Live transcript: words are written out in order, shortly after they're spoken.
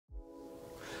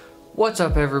What's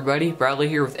up everybody, Bradley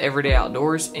here with Everyday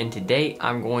Outdoors, and today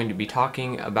I'm going to be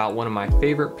talking about one of my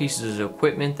favorite pieces of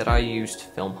equipment that I use to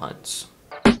film hunts.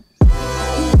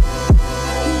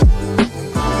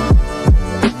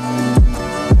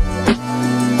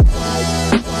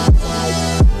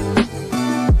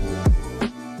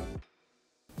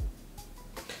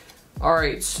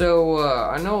 Alright, so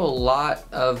I know a lot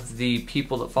of the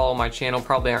people that follow my channel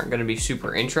probably aren't going to be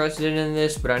super interested in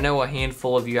this, but I know a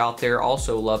handful of you out there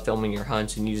also love filming your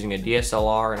hunts and using a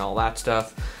DSLR and all that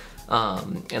stuff,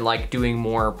 and like doing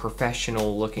more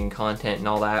professional looking content and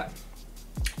all that.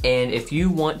 And if you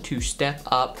want to step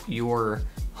up your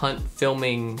hunt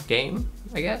filming game,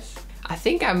 I guess, I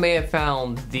think I may have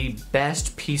found the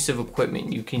best piece of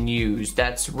equipment you can use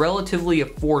that's relatively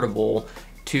affordable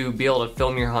to be able to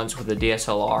film your hunts with a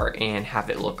DSLR and have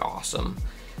it look awesome.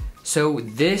 So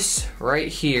this right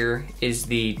here is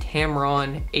the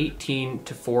Tamron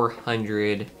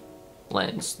 18-400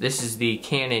 lens. This is the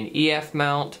Canon EF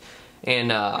mount,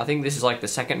 and I think this is like the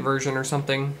second version or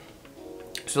something.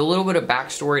 So a little bit of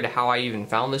backstory to how I even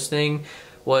found this thing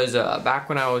was back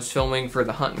when I was filming for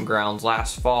the hunting grounds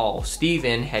last fall,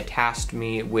 Steven had tasked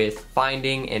me with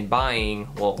finding and buying,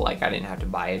 well, like I didn't have to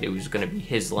buy it, it was gonna be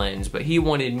his lens, but he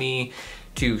wanted me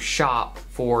to shop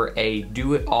for a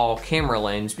do-it-all camera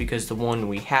lens because the one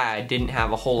we had didn't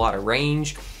have a whole lot of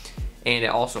range, and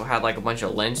it also had like a bunch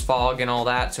of lens fog and all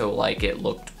that, so like it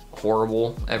looked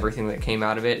horrible, everything that came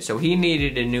out of it. So he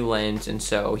needed a new lens, and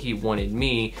so he wanted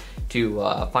me to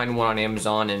find one on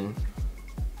Amazon and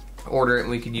order it, and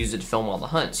we could use it to film all the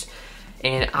hunts.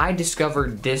 And I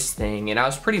discovered this thing, and I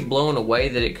was pretty blown away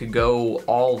that it could go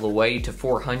all the way to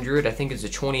 400. I think it's a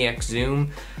 20x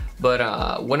zoom,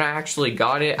 but when I actually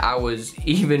got it, I was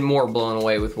even more blown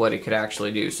away with what it could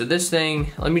actually do. So this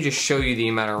thing, let me just show you the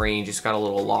amount of range. It's got a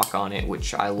little lock on it,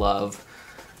 which I love.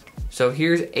 So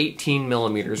here's 18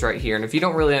 millimeters right here, and if you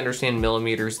don't really understand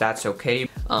millimeters, that's okay.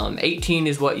 18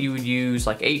 is what you would use,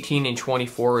 like 18 and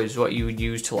 24 is what you would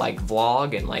use to like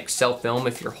vlog and like self-film.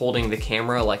 If you're holding the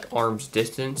camera like arm's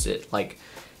distance, it like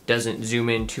doesn't zoom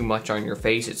in too much on your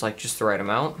face, it's like just the right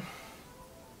amount.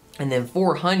 And then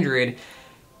 400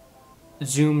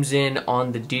 zooms in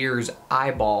on the deer's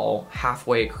eyeball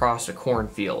halfway across a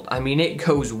cornfield. I mean, it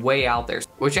goes way out there,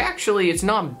 which actually it's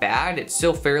not bad, it's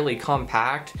still fairly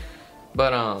compact,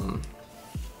 but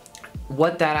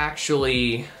what that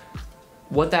actually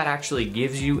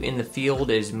gives you in the field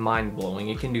is mind-blowing.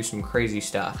 It can do some crazy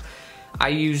stuff. I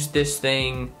used this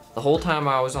thing the whole time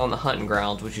I was on the hunting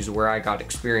grounds, which is where I got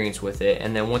experience with it,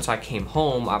 and then once I came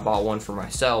home, I bought one for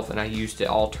myself and I used it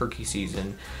all turkey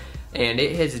season, and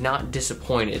it has not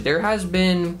disappointed. There has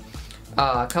been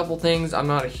a couple things I'm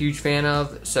not a huge fan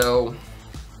of. So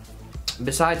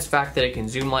besides the fact that it can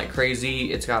zoom like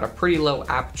crazy, it's got a pretty low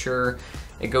aperture.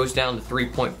 It goes down to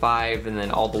 3.5 and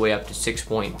then all the way up to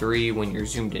 6.3 when you're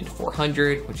zoomed into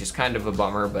 400, which is kind of a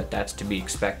bummer, but that's to be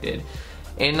expected.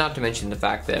 And not to mention the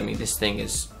fact that, I mean, this thing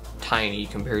is tiny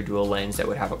compared to a lens that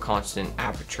would have a constant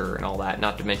aperture and all that.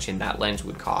 Not to mention that lens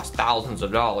would cost thousands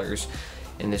of dollars,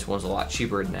 and this one's a lot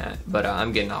cheaper than that. But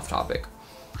I'm getting off topic.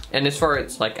 And as far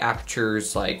as like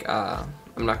apertures, like I'm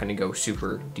not gonna go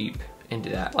super deep into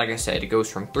that. Like I said, it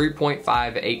goes from 3.5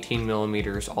 at 18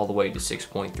 millimeters all the way to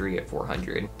 6.3 at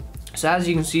 400. So as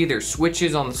you can see, there's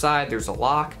switches on the side, there's a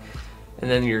lock,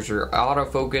 and then there's your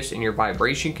autofocus and your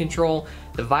vibration control.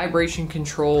 The vibration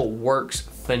control works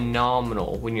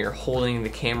phenomenal when you're holding the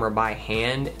camera by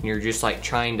hand and you're just like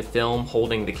trying to film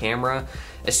holding the camera,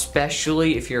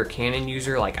 especially if you're a Canon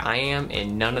user like I am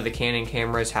and none of the Canon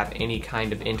cameras have any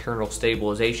kind of internal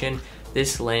stabilization.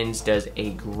 This lens does a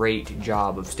great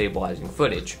job of stabilizing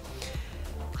footage.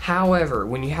 However,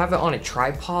 when you have it on a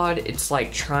tripod, it's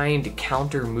like trying to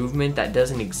counter movement that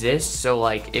doesn't exist. So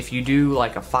like if you do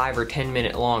like a 5 or 10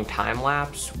 minute long time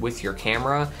lapse with your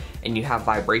camera and you have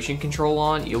vibration control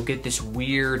on, you'll get this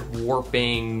weird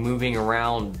warping, moving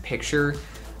around picture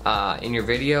in your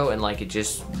video, and like it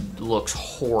just looks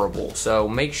horrible. So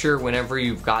make sure whenever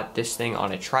you've got this thing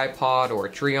on a tripod or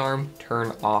a tree arm,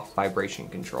 turn off vibration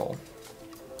control.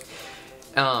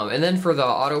 And then for the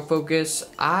autofocus,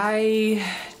 I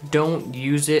don't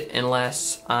use it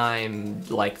unless I'm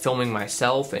like filming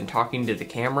myself and talking to the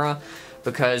camera,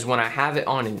 because when I have it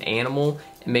on an animal,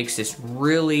 it makes this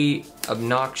really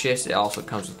obnoxious, it also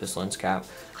comes with this lens cap,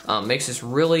 makes this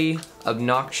really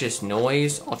obnoxious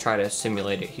noise. I'll try to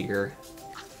simulate it here.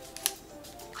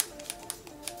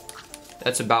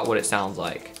 That's about what it sounds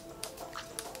like.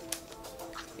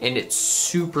 And it's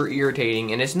super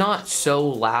irritating, and it's not so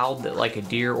loud that like a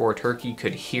deer or a turkey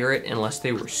could hear it unless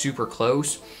they were super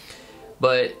close,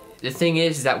 but the thing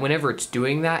is that whenever it's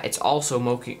doing that, it's also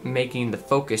making the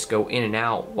focus go in and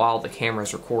out while the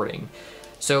camera's recording.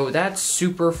 So that's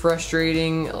super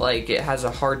frustrating. Like, it has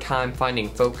a hard time finding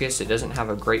focus. It doesn't have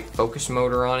a great focus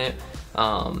motor on it.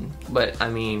 But I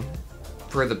mean,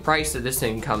 for the price that this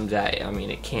thing comes at, I mean,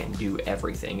 it can't do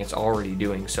everything. It's already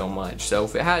doing so much. So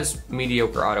if it has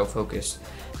mediocre autofocus,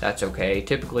 that's okay.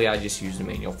 Typically, I just use the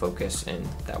manual focus, and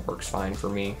that works fine for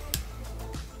me.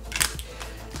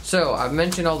 So I've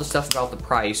mentioned all the stuff about the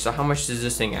price. So how much does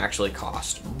this thing actually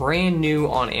cost? Brand new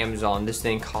on Amazon, this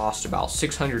thing cost about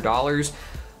 $600.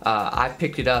 I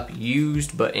picked it up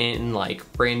used, but in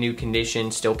like brand new condition,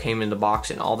 still came in the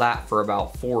box and all that, for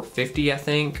about $450, I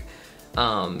think.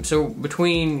 So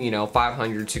between, you know,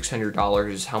 $500, $600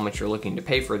 is how much you're looking to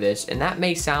pay for this. And that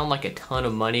may sound like a ton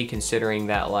of money, considering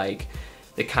that like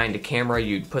the kind of camera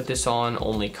you'd put this on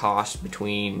only costs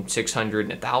between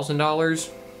 $600 and $1,000.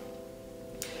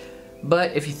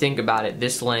 But if you think about it,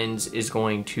 this lens is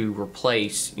going to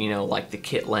replace, you know, like the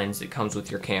kit lens that comes with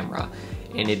your camera,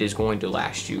 and it is going to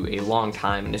last you a long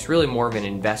time, and it's really more of an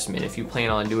investment. If you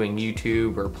plan on doing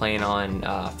YouTube or plan on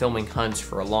filming hunts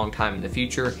for a long time in the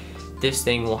future, this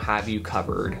thing will have you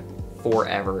covered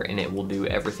forever, and it will do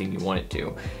everything you want it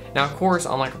to. Now, of course,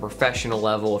 on like a professional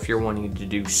level, if you're wanting to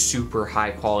do super high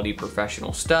quality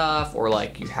professional stuff, or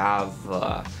like you have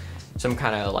some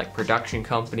kind of like production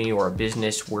company or a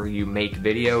business where you make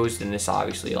videos, then this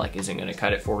obviously like isn't going to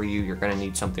cut it for you. You're going to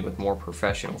need something with more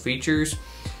professional features.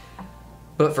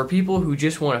 But for people who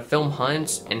just want to film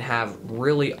hunts and have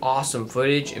really awesome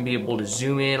footage and be able to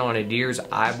zoom in on a deer's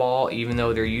eyeball, even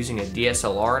though they're using a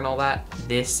DSLR and all that,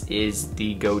 this is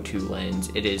the go-to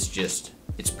lens. It is just,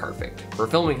 it's perfect. For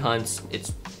filming hunts,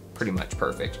 it's pretty much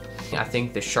perfect. I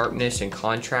think the sharpness and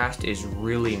contrast is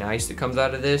really nice that comes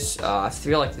out of this. I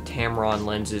feel like the Tamron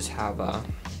lenses have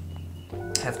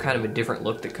kind of a different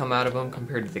look that come out of them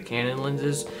compared to the Canon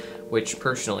lenses, which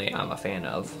personally I'm a fan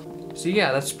of. So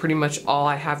yeah, that's pretty much all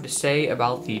I have to say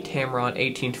about the Tamron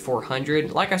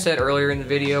 18-400. Like I said earlier in the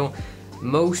video,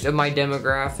 most of my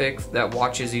demographic that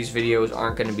watches these videos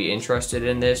aren't going to be interested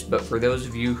in this, but for those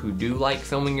of you who do like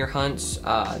filming your hunts,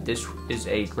 this is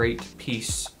a great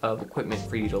piece of equipment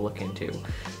for you to look into.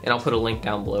 And I'll put a link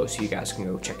down below so you guys can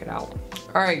go check it out.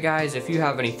 Alright guys, if you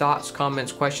have any thoughts,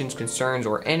 comments, questions, concerns,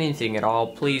 or anything at all,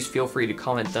 please feel free to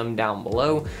comment them down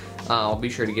below. I'll be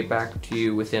sure to get back to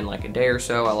you within like a day or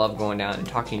so. I love going down and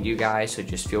talking to you guys, so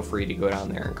just feel free to go down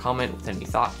there and comment with any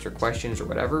thoughts or questions or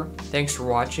whatever. Thanks for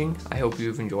watching. I hope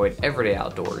you've enjoyed Everyday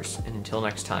Outdoors, and until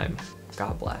next time,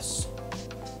 God bless.